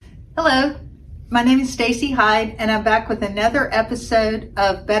Hello, my name is Stacy Hyde, and I'm back with another episode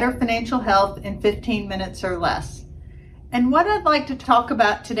of Better Financial Health in 15 minutes or less. And what I'd like to talk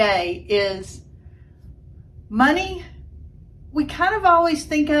about today is money. We kind of always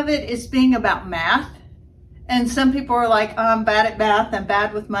think of it as being about math. And some people are like, oh, I'm bad at math, I'm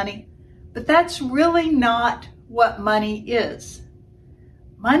bad with money. But that's really not what money is.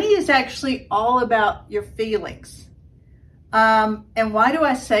 Money is actually all about your feelings. And why do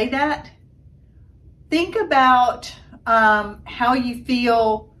I say that? Think about how you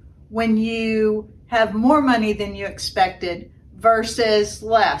feel when you have more money than you expected versus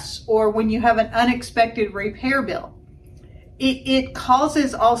less, or when you have an unexpected repair bill. It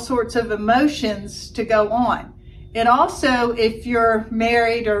causes all sorts of emotions to go on. It also, if you're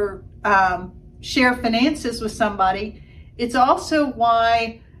married or share finances with somebody, it's also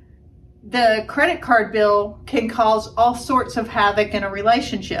why the credit card bill can cause all sorts of havoc in a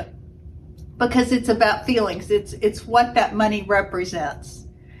relationship, because it's about feelings. It's what that money represents.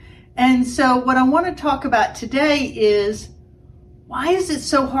 And so what I want to talk about today is, why is it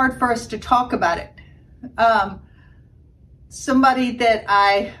so hard for us to talk about it? Somebody that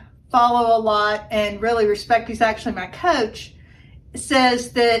I follow a lot and really respect, he's actually my coach,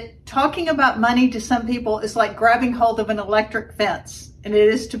 says that talking about money to some people is like grabbing hold of an electric fence, and it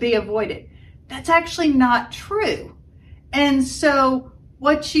is to be avoided. That's actually not true. And so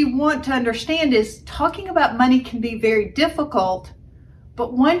what you want to understand is talking about money can be very difficult,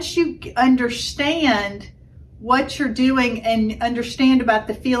 but once you understand what you're doing and understand about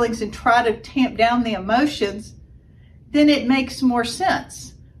the feelings and try to tamp down the emotions, then it makes more sense.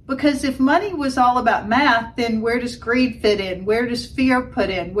 Because if money was all about math, then where does greed fit in? Where does fear put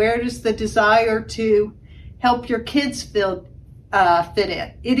in? Where does the desire to help your kids fit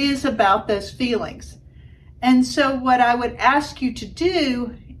in? It is about those feelings. And so what I would ask you to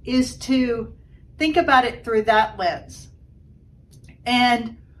do is to think about it through that lens.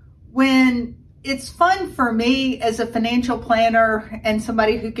 And when it's fun for me as a financial planner and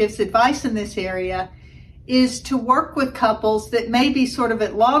somebody who gives advice in this area, is to work with couples that may be sort of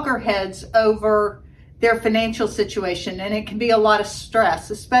at loggerheads over their financial situation. And it can be a lot of stress,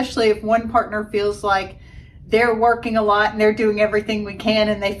 especially if one partner feels like they're working a lot and they're doing everything we can,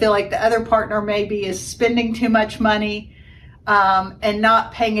 and they feel like the other partner maybe is spending too much money and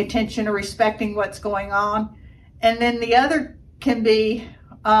not paying attention or respecting what's going on. And then the other can be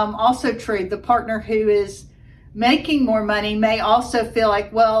also true. The partner who is making more money may also feel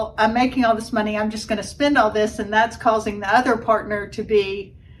like, well, I'm making all this money, I'm just going to spend all this, and that's causing the other partner to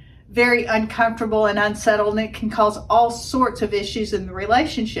be very uncomfortable and unsettled, and it can cause all sorts of issues in the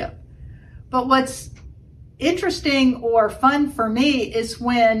relationship. But what's interesting or fun for me is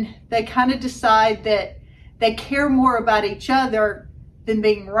when they kind of decide that they care more about each other than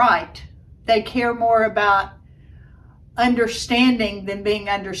being right. They care more about understanding than being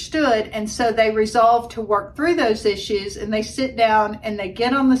understood, and so they resolve to work through those issues, and they sit down and they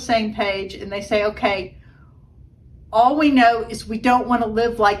get on the same page and they say, okay, all we know is we don't want to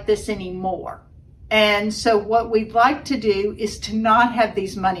live like this anymore. And so what we'd like to do is to not have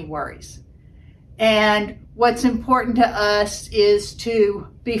these money worries. And what's important to us is to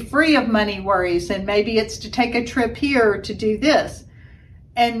be free of money worries, and maybe it's to take a trip here or to do this.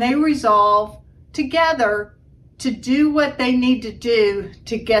 And they resolve together to do what they need to do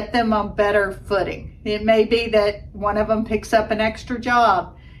to get them on better footing. It may be that one of them picks up an extra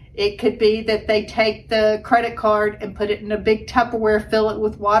job. It could be that they take the credit card and put it in a big Tupperware, fill it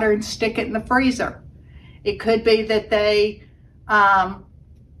with water, and stick it in the freezer. It could be that they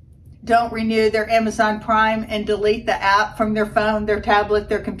don't renew their Amazon Prime and delete the app from their phone, their tablet,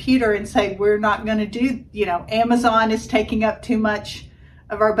 their computer, and say, we're not going to do, Amazon is taking up too much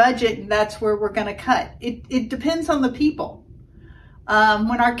of our budget, and that's where we're going to cut. It depends on the people.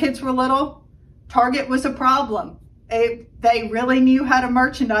 When our kids were little, Target was a problem. They really knew how to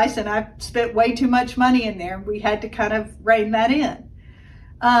merchandise, and I spent way too much money in there. We had to kind of rein that in.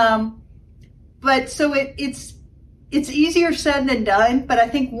 But so it's easier said than done, but I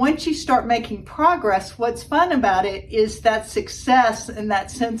think once you start making progress, what's fun about it is that success and that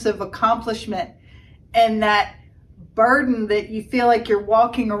sense of accomplishment and that burden that you feel like you're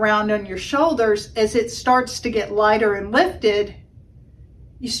walking around on your shoulders. As it starts to get lighter and lifted,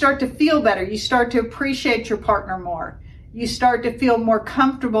 you start to feel better. You start to appreciate your partner more. You start to feel more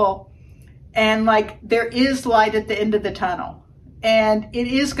comfortable, and like there is light at the end of the tunnel, and it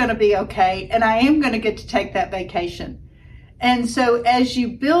is going to be okay, and I am going to get to take that vacation. And so as you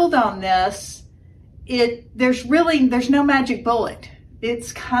build on this, there's no magic bullet.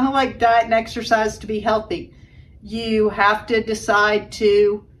 It's kind of like diet and exercise to be healthy. You have to decide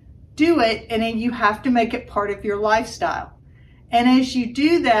to do it, and then you have to make it part of your lifestyle. And as you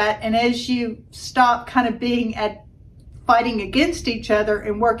do that, and as you stop kind of being at fighting against each other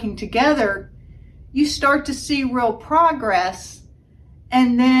and working together, you start to see real progress,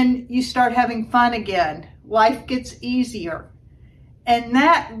 and then you start having fun again. Life gets easier. And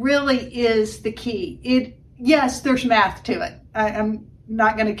that really is the key. Yes, there's math to it. I'm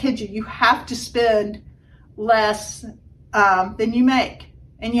not going to kid you. You have to spend less than you make,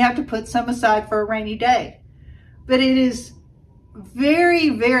 and you have to put some aside for a rainy day. But it is very,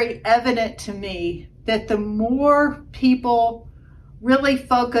 very evident to me that the more people really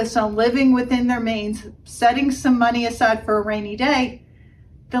focus on living within their means, setting some money aside for a rainy day,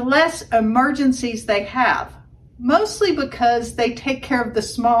 the less emergencies they have, mostly because they take care of the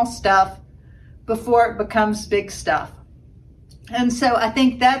small stuff before it becomes big stuff. And so I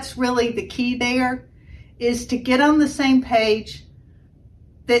think that's really the key there, is to get on the same page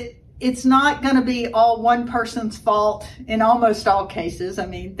that it's not going to be all one person's fault in almost all cases. I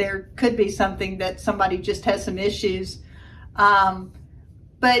mean, there could be something that somebody just has some issues.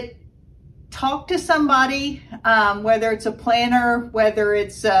 But talk to somebody, whether it's a planner, whether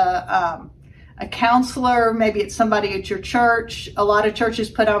it's a counselor, maybe it's somebody at your church. A lot of churches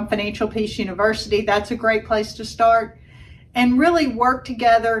put on Financial Peace University. That's a great place to start. And really work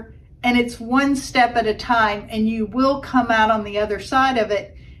together, and it's one step at a time, and you will come out on the other side of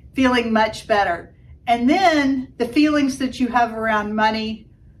it feeling much better. And then the feelings that you have around money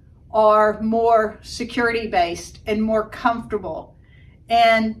are more security-based and more comfortable.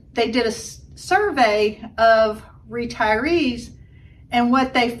 And they did a survey of retirees, and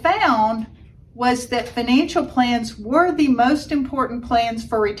what they found was that financial plans were the most important plans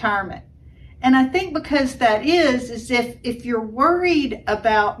for retirement. And I think because that is if you're worried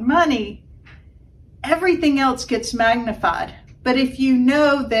about money, everything else gets magnified. But if you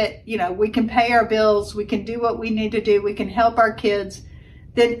know that, we can pay our bills, we can do what we need to do, we can help our kids,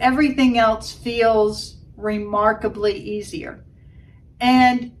 then everything else feels remarkably easier.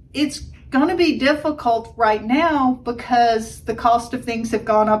 And it's going to be difficult right now because the cost of things have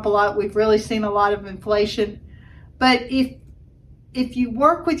gone up a lot. We've really seen a lot of inflation. But if you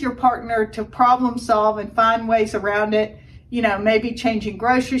work with your partner to problem solve and find ways around it, maybe changing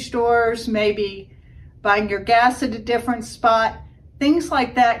grocery stores, maybe buying your gas at a different spot, things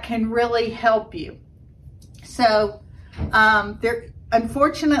like that can really help you. So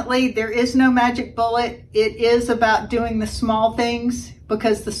unfortunately, there is no magic bullet. It is about doing the small things,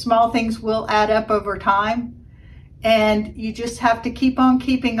 because the small things will add up over time. And you just have to keep on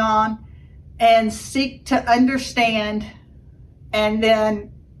keeping on and seek to understand. And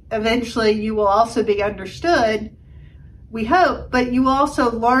then eventually you will also be understood, we hope, but you will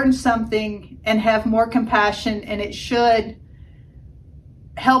also learn something and have more compassion, and it should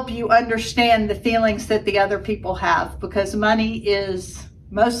help you understand the feelings that the other people have, because money is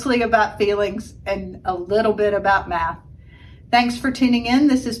mostly about feelings and a little bit about math. Thanks for tuning in.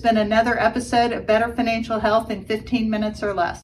 This has been another episode of Better Financial Health in 15 minutes or less.